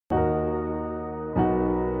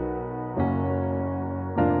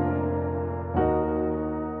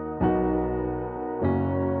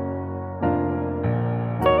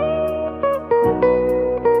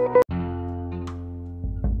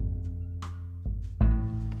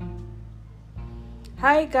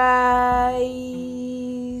Hi guys,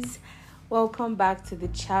 welcome back to the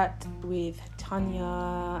chat with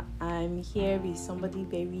Tanya. I'm here with somebody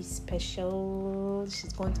very special.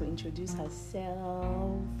 She's going to introduce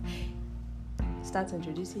herself. Start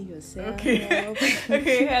introducing yourself. Okay.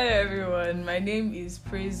 Okay, hello everyone. My name is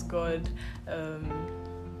Praise God.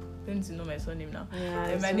 They need to know my surname now.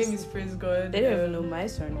 Yeah, My name is Praise God. They don't even know my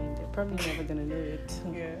surname. They're probably never gonna know it.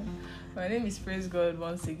 Yeah. My name is Praise God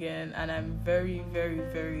once again, and I'm very, very,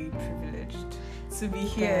 very privileged to be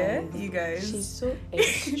here, you guys. She's so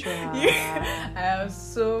extra. Yeah. I am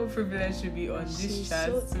so privileged to be on this chat.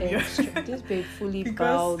 So extra. This babe fully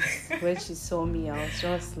bowed when she saw me. I was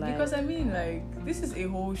just like, because I mean, like, this is a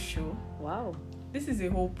whole show. Wow. This is a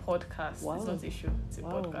whole podcast. Wow. It's not a show. It's a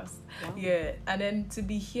podcast. Wow. Yeah, and then to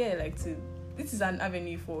be here, this is an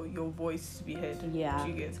avenue for your voice to be heard. Yeah.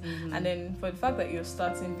 You get. Mm-hmm. And then for the fact that you're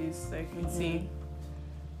starting this, let's say,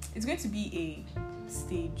 it's going to be a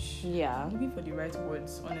stage. Yeah. I'm looking for the right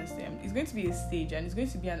words, honestly. It's going to be a stage, and it's going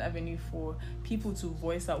to be an avenue for people to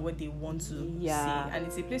voice out what they want to say. And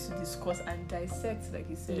it's a place to discuss and dissect, like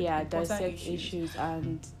you said. Yeah, dissect issues,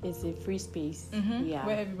 and it's a free space. Mm-hmm. Yeah.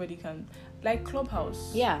 Where everybody can, like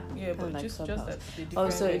Clubhouse. Yeah. But like just Clubhouse. that the different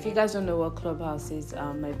Also, if you guys don't know what Clubhouse is,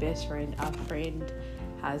 my best friend, our friend,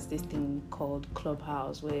 has this thing called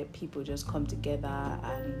Clubhouse where people just come together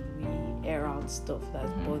and we air out stuff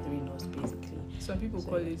that's bothering us, basically. Some people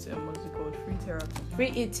call it what's it called, free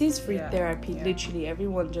therapy. It is free therapy. Yeah. Literally,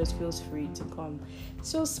 everyone just feels free to come.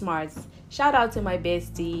 So smart. Shout out to my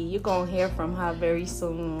bestie. You're gonna hear from her very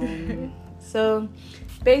soon. So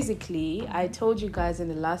basically, I told you guys in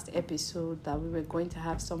the last episode that we were going to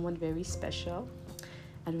have someone very special,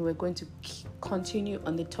 and we're going to continue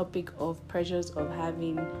on the topic of pressures of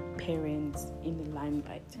having parents in the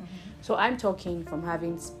limelight. So I'm talking from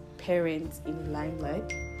having parents in the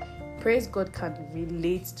limelight. Praise God can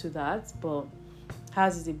relate to that, but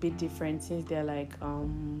hers is a bit different since they're like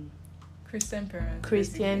Christian parents.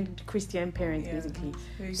 Christian parents, basically.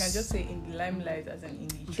 So you can just say in the limelight as in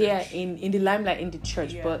the church. They are in the limelight in the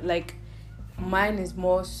church, but like mine is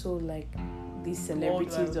more so like the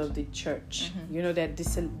celebrities of the church. You know, that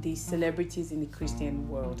the celebrities in the Christian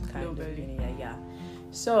world kind of. Yeah.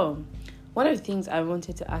 So one of the things I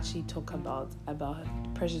wanted to actually talk about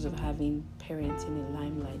pressures of having parents in the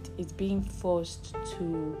limelight is being forced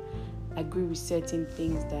to agree with certain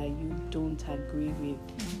things that you don't agree with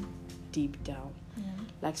deep down.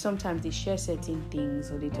 Like sometimes they share certain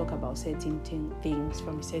things or they talk about certain things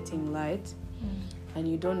from a certain light, and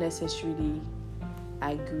you don't necessarily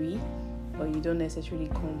agree or you don't necessarily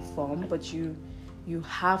conform, but you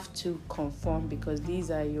have to conform because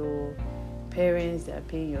these are your parents that are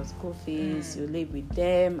paying your school fees, you live with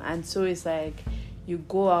them, and so it's like you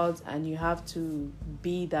go out and you have to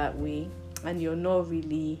be that way, and you're not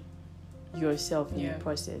really yourself in the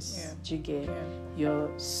process. You get you're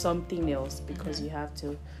something else because you have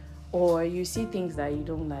to, or you see things that you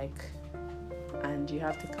don't like and you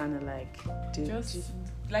have to kind of like do just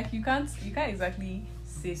like you can't exactly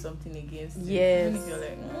say something against it. Yes. Even if you're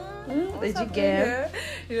like, did you get?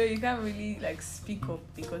 You know, you can't really like speak up,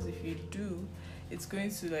 because if you do, it's going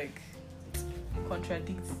to like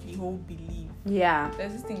contradict the whole belief. Yeah.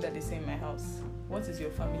 There's this thing that they say in my house. What is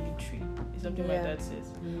your family tree? It's something my dad says.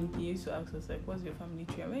 He used to ask us like, what's your family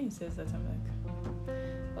tree? And when he says that, I'm like,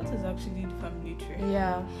 what is actually the family tree?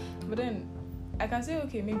 Yeah. But then I can say,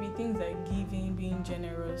 okay, maybe things like giving, being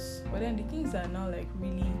generous, but then the things that are now like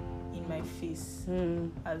really in my face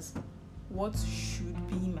as what should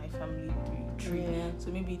be my family tree.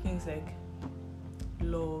 So maybe things like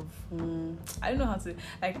love. I don't know how to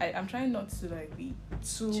like. I'm trying not to like be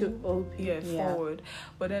too open, forward,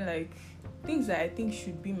 but then like things that I think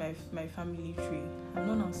should be my family tree. I'm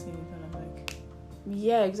not now seeing it, and I'm like,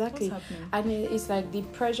 yeah, exactly. What's happening? And it's like the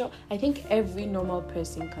pressure. I think every normal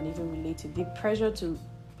person can even relate to the pressure to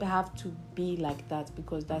have to be like that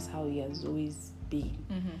because that's how he has always been.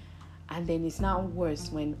 And then it's now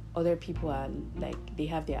worse when other people are like they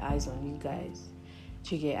have their eyes on you guys.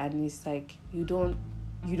 And it's like you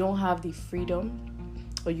don't have the freedom,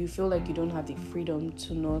 or you feel like you don't have the freedom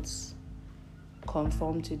to not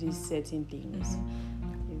conform to these certain things.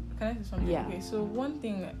 Can I say something? Yeah. Okay, so one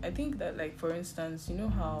thing I think that, like, for instance, you know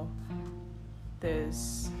how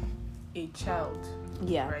there's a child,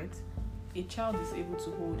 right? A child is able to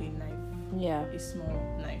hold a knife, a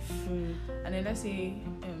small knife, and then let's say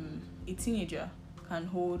a teenager can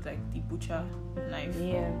hold like the butcher knife,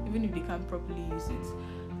 even if they can't properly use it.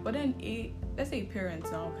 But then let's say a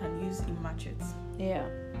parent now can use a machete. Yeah.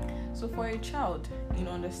 So for a child, in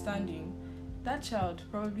understanding, that child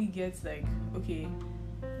probably gets like, okay,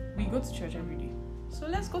 we go to church every day. So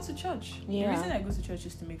let's go to church. Yeah. The reason I go to church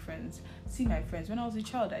is to make friends, see my friends. When I was a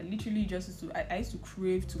child, I literally I used to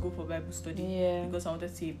crave to go for Bible study because I wanted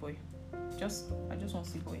to see a boy. I just want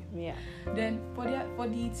to see a boy. Yeah. Then for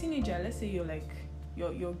the teenager, let's say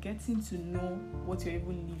you're getting to know what you're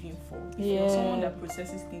even living for. If you're someone that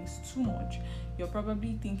processes things too much, you're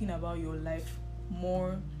probably thinking about your life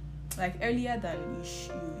more like earlier than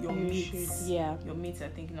your mates. Your mates are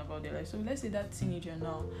thinking about their life. So let's say that teenager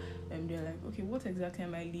now, they're like, okay, what exactly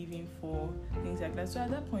am I living for? Things like that. So at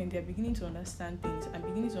that point, they're beginning to understand things and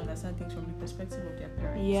beginning to understand things from the perspective of their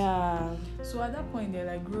parents. Yeah. So at that point, they're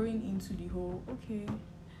like growing into the whole, okay,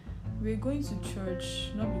 we're going to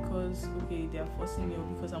church not because they are forcing me or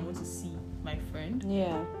because I want to see my friend.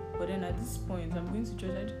 Yeah. But then at this point, I'm going to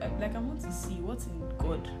church. I want to see what's in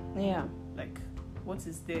God. Yeah. Like, what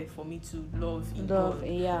is there for me to love in God?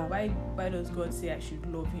 Yeah. Why does God say I should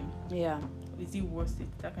love Him? Yeah. Is it worth it?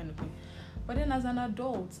 That kind of thing. But then as an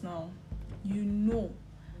adult now, you know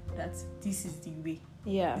that this is the way.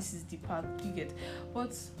 Yeah. This is the path you get.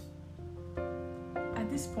 But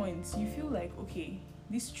at this point, you feel like, okay,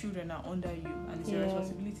 these children are under you and it's your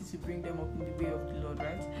responsibility to bring them up in the way of the Lord,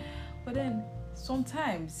 right? But then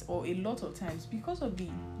sometimes, or a lot of times, because of the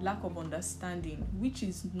lack of understanding, which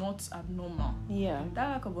is not abnormal, that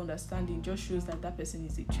lack of understanding just shows that person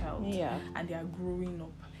is a child and they are growing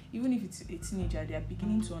up. Even if it's a teenager, they are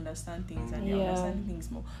beginning to understand things and they are understanding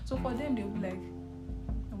things more. So for them, they'll be like,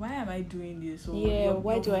 why am I doing this? Or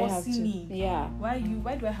why do I have to? Me? Yeah. Why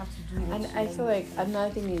do I have to do this? And I feel like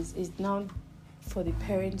another thing is now for the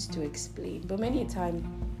parents to explain. But many times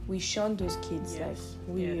we shun those kids, like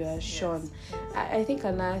we are shun. I think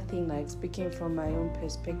another thing, like speaking from my own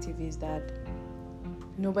perspective, is that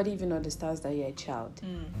nobody even understands that you're a child.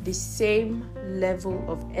 The same level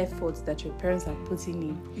of effort that your parents are putting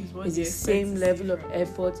in is the same level of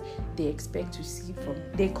effort they expect to see from.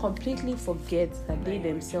 They completely forget that they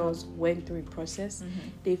themselves went through a process.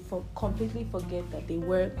 They completely forget that they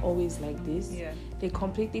weren't always like this. They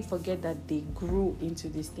completely forget that they grew into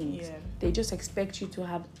these things. They just expect you to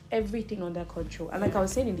have everything under control. And like I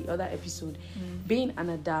was saying in the other episode, being an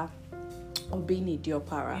adult or being a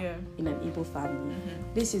diopara in an Igbo family,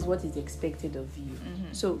 this is what is expected of you.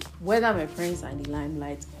 So whether my parents are in the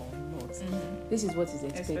limelight or not, this is what is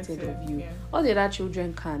expected of you. All the other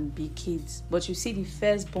children can be kids, but you see the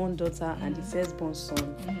firstborn daughter and the firstborn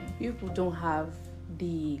son, people don't have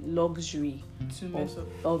the luxury to mess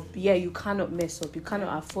up. You cannot mess up. You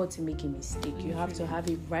cannot afford to make a mistake. You have to have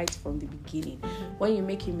it right from the beginning. When you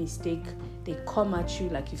make a mistake, they come at you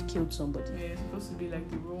like you've killed somebody. You're supposed to be like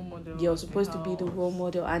the role model. You're supposed to be the role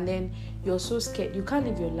model, and then you're so scared. You can't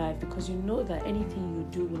live your life because you know that anything you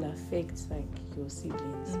do will affect like your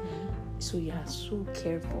siblings. So you are so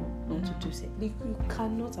careful not to do so. You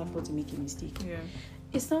cannot afford to make a mistake.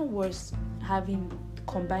 It's not worth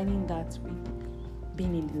combining that with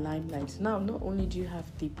being in the limelight. Now, not only do you have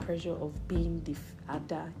the pressure of being the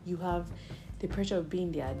Ada, you have the pressure of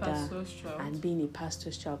being the Ada and being a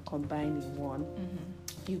pastor's child combined in one.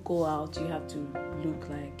 You go out, you have to look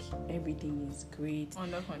like everything is great.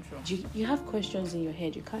 Under control. You have questions in your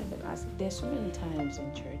head, you can't even ask. There's so many times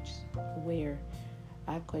in church where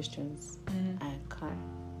I have questions and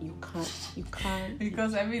you can't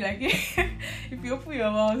because I mean, like, if you open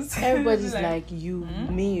your mouth, everybody's like you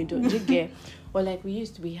don't you get. Or like we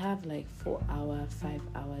have like 4-hour,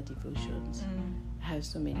 5-hour devotions. I have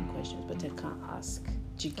so many questions, but I can't ask.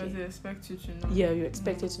 Because they expect you to know. Yeah, you're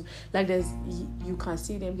expected to. Like you can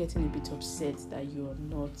see them getting a bit upset that you're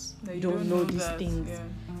not, you don't know these things. Yeah.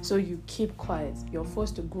 So you keep quiet. You're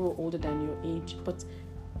forced to grow older than your age. But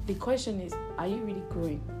the question is, are you really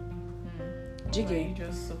growing? Are you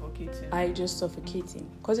just suffocating? Are you just suffocating?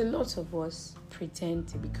 Because a lot of us pretend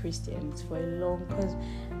to be Christians for a long. Because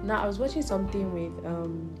now I was watching something with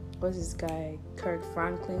what's this guy, Kirk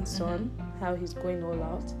Franklin's son, how he's going all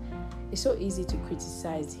out. It's so easy to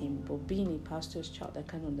criticize him, but being a pastor's child, I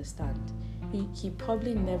can't understand. He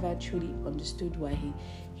probably never truly understood why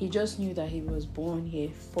he just knew that he was born here,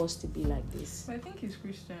 forced to be like this. I think he's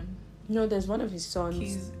Christian. No, there's one of his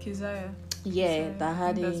sons. Keziah. Yeah, that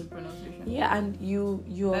had that's the pronunciation. Yeah, and you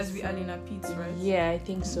that's with Alina Pitts, right? Yeah, I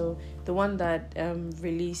think so. The one that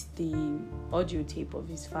released the audio tape of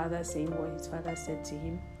his father saying what his father said to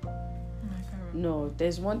him. I can't remember. No,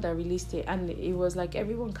 there's one that released it, and it was like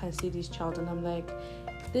everyone can see this child, and I'm like,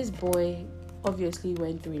 this boy obviously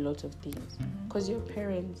went through a lot of things. Because your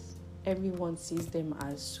parents, everyone sees them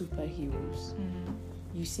as superheroes.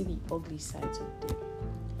 You see the ugly sides of them.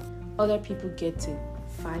 Other people get to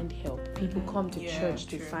find help. People come to church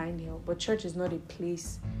to find help, but church is not a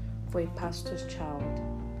place for a pastor's child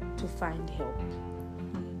to find help.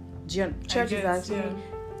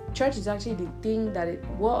 Church is actually the thing that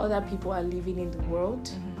what other people are living in the world,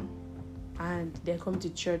 and they're coming to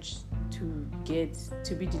church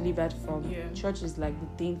to be delivered from. Church is like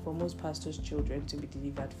the thing for most pastors' children to be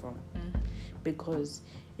delivered from, because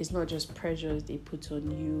it's not just pressures they put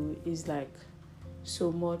on you. It's like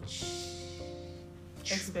so much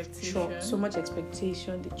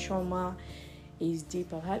expectation. The trauma is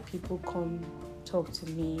deep. I've had people come talk to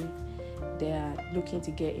me. They are looking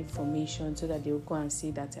to get information so that they'll go and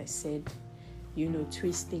say that I said,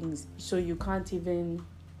 twist things. So you can't even,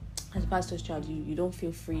 as a pastor's child, you don't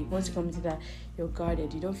feel free. Once you come into that, you're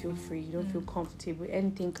guarded. You don't feel free. You don't feel comfortable.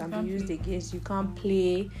 Anything can be used against you. You can't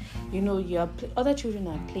play. Other children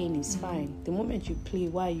are playing. It's fine. The moment you play,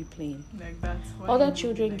 why are you playing? Like that. Other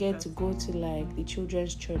children get to go to like the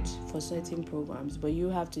children's church for certain programs, but you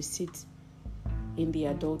have to sit in the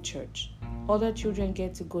adult church. Other children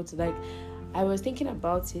get to go to like, I was thinking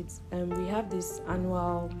about it, and we have this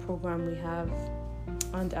annual program we have,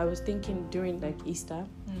 and I was thinking during like Easter,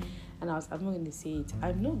 and I'm not going to say it.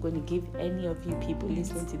 I'm not going to give any of you people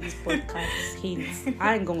listening to this podcast hints.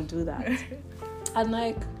 I ain't going to do that. And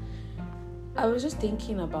like, I was just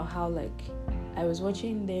thinking about how like I was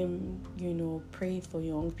watching them, pray for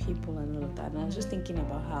young people and all of that, and I was just thinking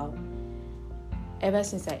about how ever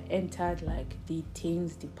since I entered like the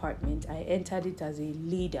teens department, I entered it as a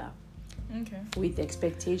leader. Okay. With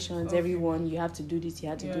expectations. Okay. Everyone, you have to do this, you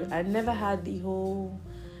have to do. I never had the whole,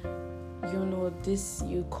 this,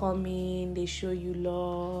 you come in, they show you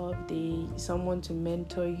love, someone to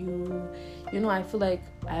mentor you. I feel like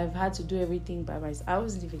I've had to do everything by myself. I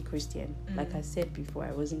wasn't even Christian. Like I said before,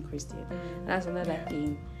 I wasn't Christian. That's another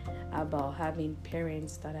thing about having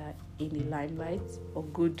parents that are in the limelight, or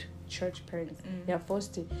good church parents. They are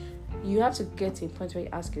forced to. You have to get to a point where you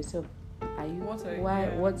ask yourself, are you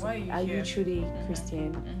truly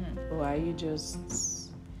Christian, or are you just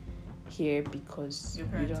here because you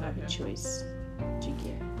don't have a choice? Do you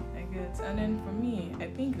get? I get. And then for me, I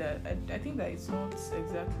think that it's not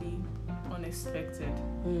exactly unexpected,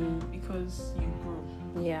 because you grow.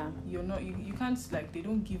 Yeah. You're not. You can't, like, they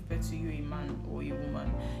don't give birth to you a man or a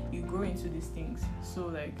woman. You grow into these things. So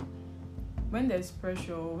like, when there's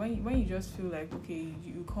pressure, when you just feel like, okay,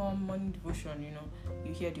 you come morning devotion,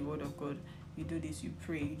 you hear the word of God, you do this, you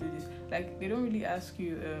pray, you do this. Like, they don't really ask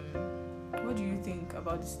you, what do you think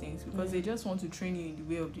about these things? Because they just want to train you in the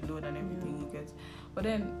way of the Lord and everything you get. But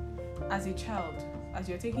then, as a child, as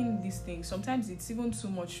you're taking these things, sometimes it's even too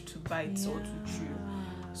much to bite or to chew.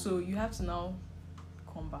 So you have to now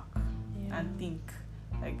come back and think,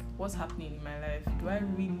 like, what's happening in my life? Do I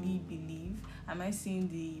really believe? Am I seeing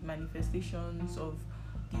the manifestations of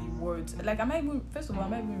the words? Like, am I even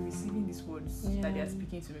receiving these words that they are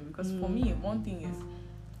speaking to me? Because for me, one thing is,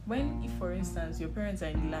 if for instance your parents are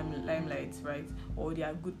in the limelight, right, or they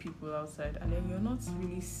are good people outside, and then you're not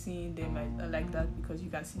really seeing them like that because you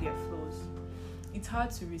can see their flaws, it's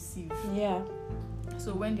hard to receive. Yeah.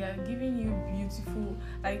 So when they are giving you beautiful,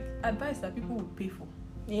 like, advice that people would pay for,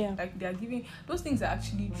 like, they are giving, those things are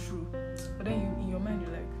actually true, but then in your mind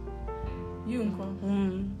you're like, you uncle,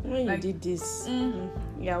 when you did this,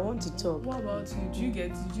 I want to talk. What about you?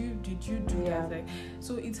 Did you do that? Like,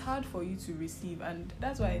 so it's hard for you to receive, and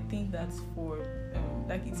that's why I think that for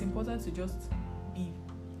like, it's important to just be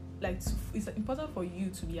like, it's important for you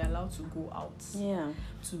to be allowed to go out,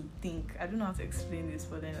 to think. I don't know how to explain this,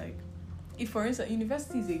 but then, like, if for instance,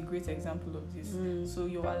 university is a great example of this. So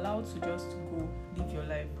you're allowed to just go live your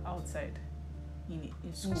life outside.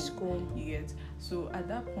 In school, you get. So at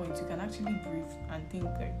that point, you can actually breathe and think,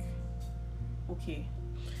 like, okay,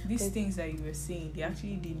 these things that you were saying, they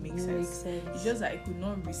actually did make sense. It's just that I could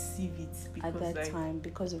not receive it because, at that time,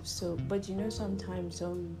 because of so. But sometimes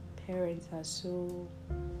some parents are so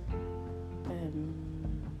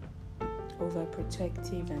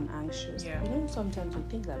overprotective and anxious. Sometimes we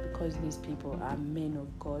think that because these people are men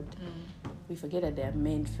of God, we forget that they are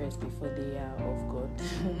men first before they are of God.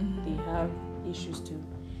 They have issues too.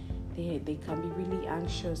 They can be really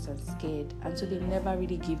anxious and scared, and so they never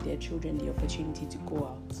really give their children the opportunity to go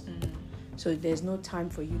out. So there's no time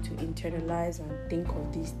for you to internalize and think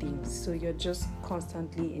of these things. So you're just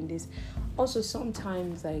constantly in this. Also,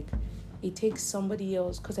 sometimes, like, it takes somebody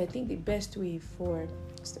else, because I think the best way for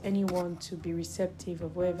anyone to be receptive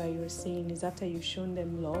of whatever you're saying is after you've shown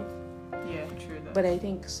them love. Yeah, true. But I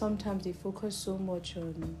think sometimes they focus so much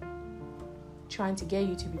on trying to get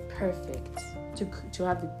you to be perfect, to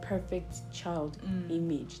have the perfect child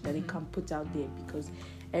image that they can put out there, because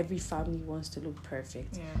every family wants to look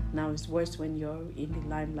perfect. Yeah. Now it's worse when you're in the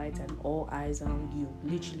limelight and all eyes are on you,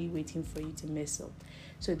 literally waiting for you to mess up.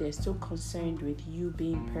 So they're so concerned with you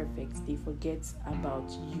being perfect, they forget about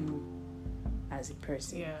you as a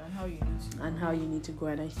person. Yeah, and how you need to grow.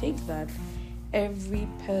 And I think that every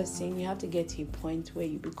person, you have to get to a point where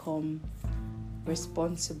you become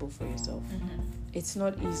responsible for yourself. It's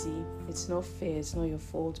not easy, it's not fair, it's not your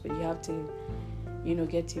fault, but you have to,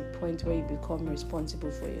 get to a point where you become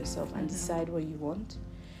responsible for yourself and decide what you want,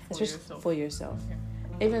 especially for yourself.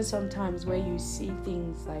 Yeah. Even sometimes where you see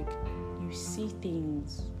things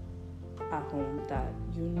at home that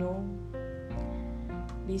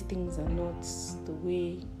these things are not the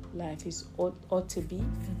way life is ought to be,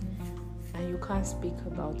 and you can't speak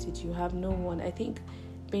about it. You have no one. I think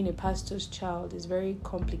being a pastor's child is very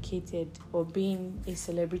complicated, or being a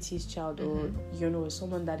celebrity's child, or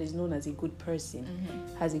someone that is known as a good person,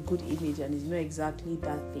 has a good image and is not exactly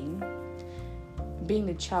that thing. Being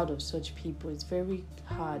a child of such people is very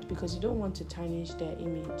hard because you don't want to tarnish their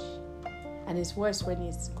image, and it's worse when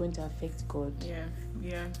it's going to affect God.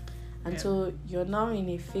 And so you're now in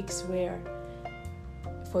a fix where,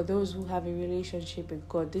 for those who have a relationship with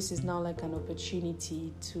God, this is now like an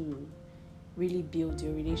opportunity to really build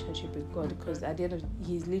your relationship with God, because at the end of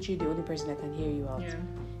He's literally the only person that can hear you out.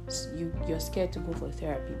 So you're scared to go for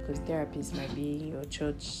therapy because therapists might be in your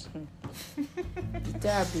church. The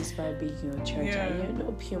therapist might be in your church,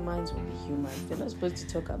 and humans will be humans. They're not supposed to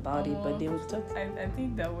talk about it, but they will talk. I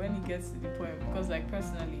think that when it gets to the point, because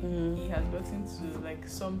personally, he has gotten to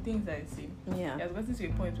some things I see. He has gotten to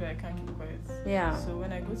a point where I can't keep quiet. So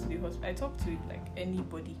when I go to the hospital, I talk to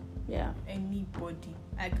anybody. Anybody.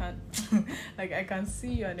 I can't I can see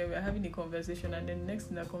you and then we're having a conversation, and then the next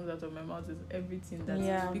thing that comes out of my mouth is everything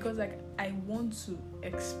that because I want to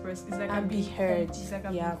express. It's like I'm being heard. It's like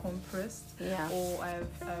I'm being compressed. Or I've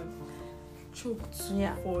choked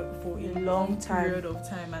for a long period of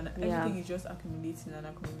time, and everything is just accumulating.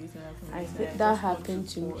 I think that happened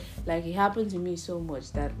to me. It happened to me so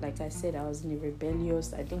much that, like I said, I was in a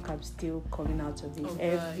rebellious. I think I'm still coming out of it.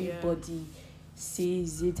 Everybody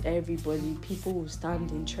sees it. Everybody, people will stand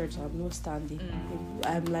in church. I'm not standing.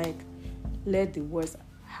 I'm like, let the worst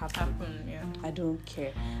happen. I don't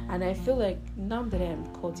care. And I feel like now that I'm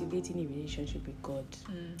cultivating a relationship with God,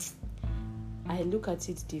 I look at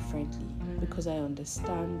it differently because I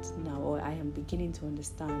understand now, or I am beginning to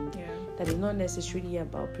understand that it's not necessarily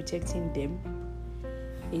about protecting them.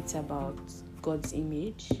 It's about God's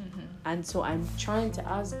image. And so I'm trying to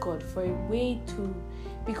ask God for a way to,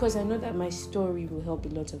 because I know that my story will help a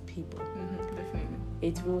lot of people. Definitely.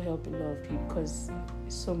 It will help a lot of people because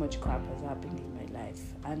so much crap has happened in my life.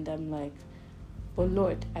 And I'm like, but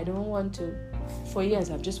Lord, I don't want to. For years,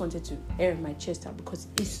 I've just wanted to air my chest out because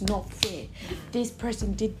it's not fair. This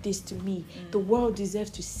person did this to me. The world deserves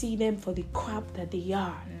to see them for the crap that they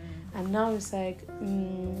are. And now it's like,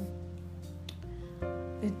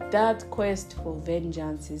 that quest for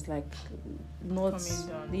vengeance is not,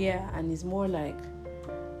 and it's more like,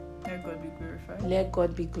 let God be glorified. Let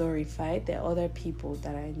God be glorified. There are other people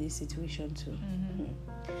that are in this situation too.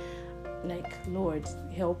 Lord,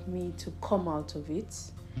 help me to come out of it,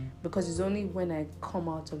 because it's only when I come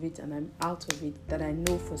out of it and I'm out of it that I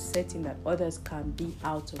know for certain that others can be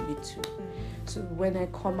out of it too. So when I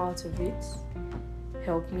come out of it,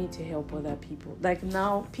 help me to help other people.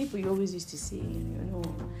 Now, people you always used to say,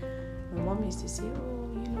 my mom used to say,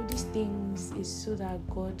 these things is so that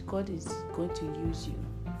God is going to use you.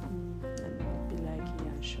 And I'd be like,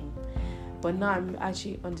 yeah, sure. But now I'm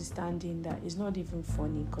actually understanding that it's not even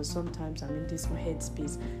funny, because sometimes I'm in this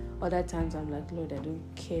headspace. Other times I'm like, Lord, I don't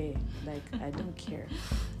care. I don't care.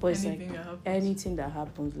 But it's anything that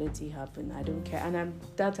happens, let it happen. I don't care. And I'm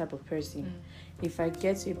that type of person. If I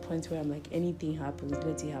get to a point where I'm like, anything happens,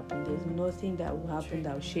 let it happen. There's nothing that will happen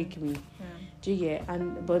that will shake me. Do you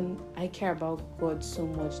get? But I care about God so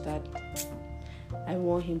much that I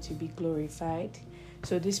want Him to be glorified.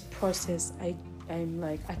 So this process, I'm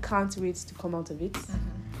like, I can't wait to come out of it.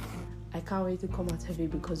 I can't wait to come out of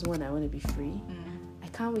it because, one, I want to be free. I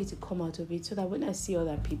can't wait to come out of it so that when I see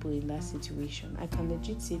other people in that situation, I can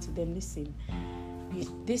legit say to them, listen,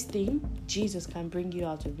 this thing, Jesus can bring you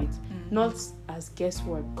out of it. Not as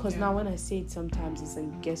guesswork, because now when I say it, sometimes it's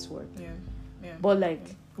like guesswork. But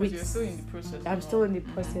you're still in the process. I'm still in the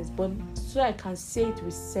process, but so I can say it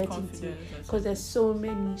with certainty, because there's so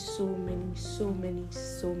many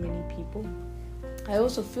people. I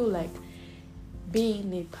also feel like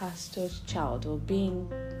being a pastor's child, or being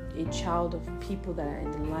a child of people that are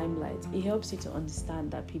in the limelight, it helps you to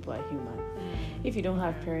understand that people are human. If you don't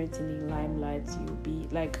have parents in the limelight, you'll be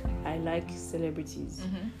like, I like celebrities.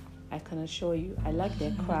 I can assure you, I like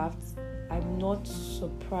their crafts. I'm not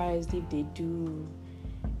surprised if they do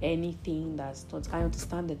anything that's not. I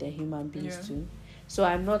understand that they're human beings too. So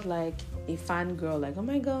I'm not like a fangirl, like, oh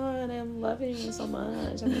my God, I'm loving you so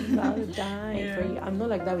much, I'm about to die for you. I'm not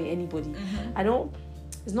like that with anybody.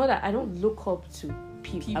 It's not that I don't look up to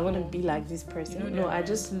people. I want to be like this person. No, I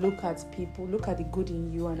just look at people, look at the good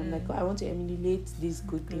in you, and I'm like, oh, I want to emulate these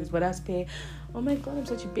good things. But as per, oh my God, I'm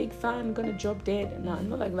such a big fan, I'm gonna drop dead. No, I'm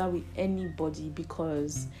not like that with anybody,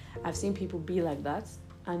 because I've seen people be like that,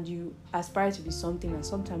 and you aspire to be something, and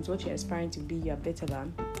sometimes what you're aspiring to be, you're better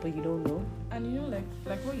than, but you don't know. And you know,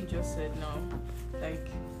 like what you just said now, like,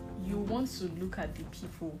 you want to look at the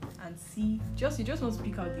people and see, you just want to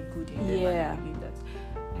pick out the good in them. And believe that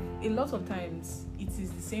a lot of times it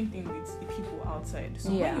is the same thing with the people outside.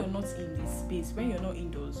 So when you're not in this space, when you're not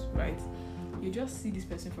indoors, right, you just see this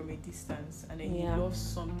person from a distance, and then you love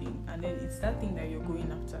something, and then it's that thing that you're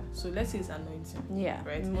going after. So let's say it's anointing,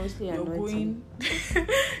 right? Mostly anointing.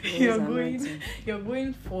 You're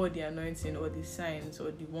going for the anointing, or the signs,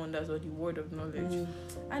 or the wonders, or the word of knowledge,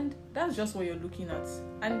 and that's just what you're looking at.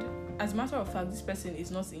 And as a matter of fact, this person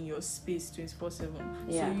is not in your space 24/7,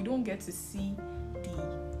 so you don't get to see the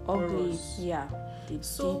ugly,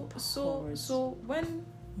 So when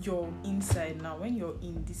you're inside now, when you're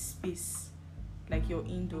in this space, like you're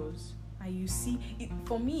indoors, and you see it,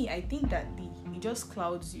 for me, I think that it just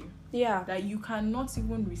clouds you. That you cannot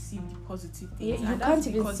even receive the positive things. You can't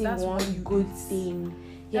even see one good thing.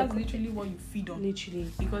 That's literally what you feed on.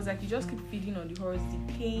 Literally. Because like you just keep feeding on the horrors.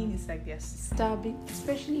 The pain is like they're stabbing,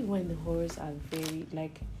 especially when the horrors are very,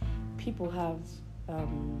 like, people have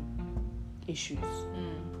issues.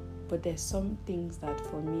 But there's some things that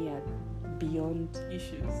for me are beyond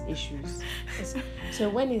issues. So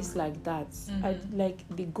when it's like that, I, like,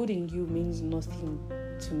 the good in you means nothing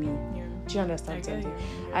to me. Do you understand something?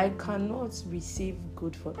 I cannot receive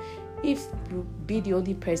good for. If you be the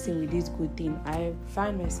only person with this good thing, I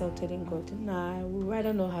find myself telling God, nah, I would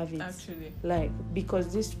rather not have it. Actually, like,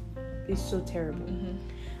 because this is so terrible.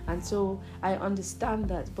 And so I understand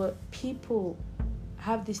that, but people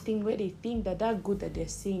have this thing where they think that good that they're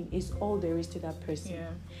seeing is all there is to that person.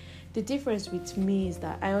 The difference with me is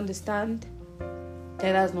that I understand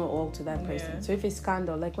that that's not all to that person. So if it's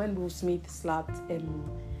scandal, like when Will Smith slapped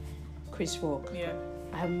Chris Rock,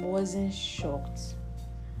 I wasn't shocked.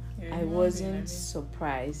 I wasn't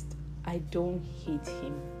surprised. I don't hate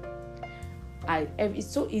him. It's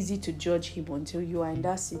so easy to judge him until you are in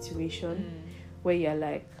that situation where you're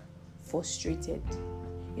like frustrated.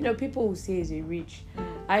 You know, people who say he's a rich.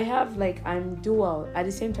 I have, like, I'm dual. At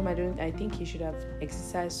the same time, I think he should have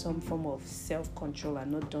exercised some form of self-control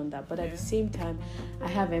and not done that. But at the same time, I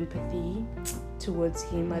have empathy towards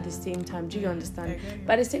him at the same time. Do you understand?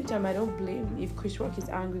 But at the same time, I don't blame if Chris Rock is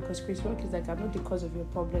angry, because Chris Rock is like, I'm not the cause of your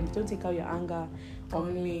problems. Don't take out your anger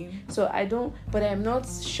on me. So I don't, but I'm not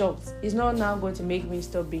shocked. It's not now going to make me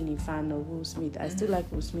stop being a fan of Will Smith. I still like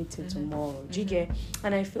Will Smith till tomorrow. Do you get?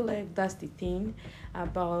 And I feel like that's the thing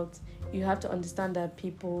about, you have to understand that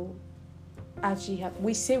people actually have,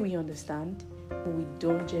 we say we understand, but we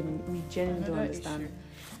genuinely don't understand.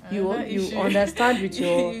 You understand with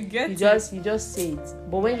your you just say it.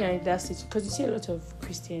 But when you're in that situation, because you see a lot of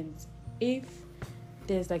Christians, if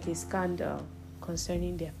there's like a scandal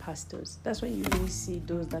concerning their pastors, that's when you really see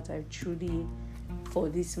those that are truly for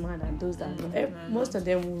this man, and those that are not. Most of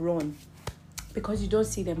them will run, because you don't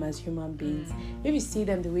see them as human beings. If you see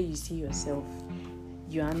them the way you see yourself,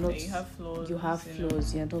 you are not. You have flaws.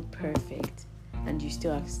 You're not perfect, and you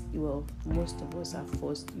still. Most of us are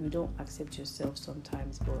forced. You don't accept yourself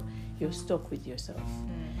sometimes, but you're stuck with yourself.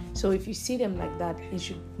 So if you see them like that, it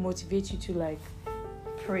should motivate you to, like,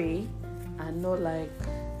 pray, and not like,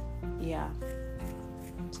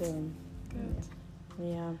 So,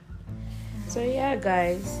 So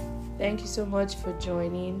guys, thank you so much for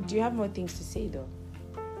joining. Do you have more things to say though?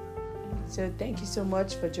 So thank you so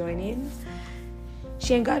much for joining.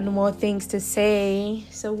 She ain't got no more things to say.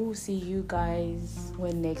 So we'll see you guys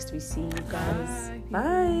when next we see you guys.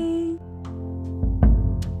 Bye.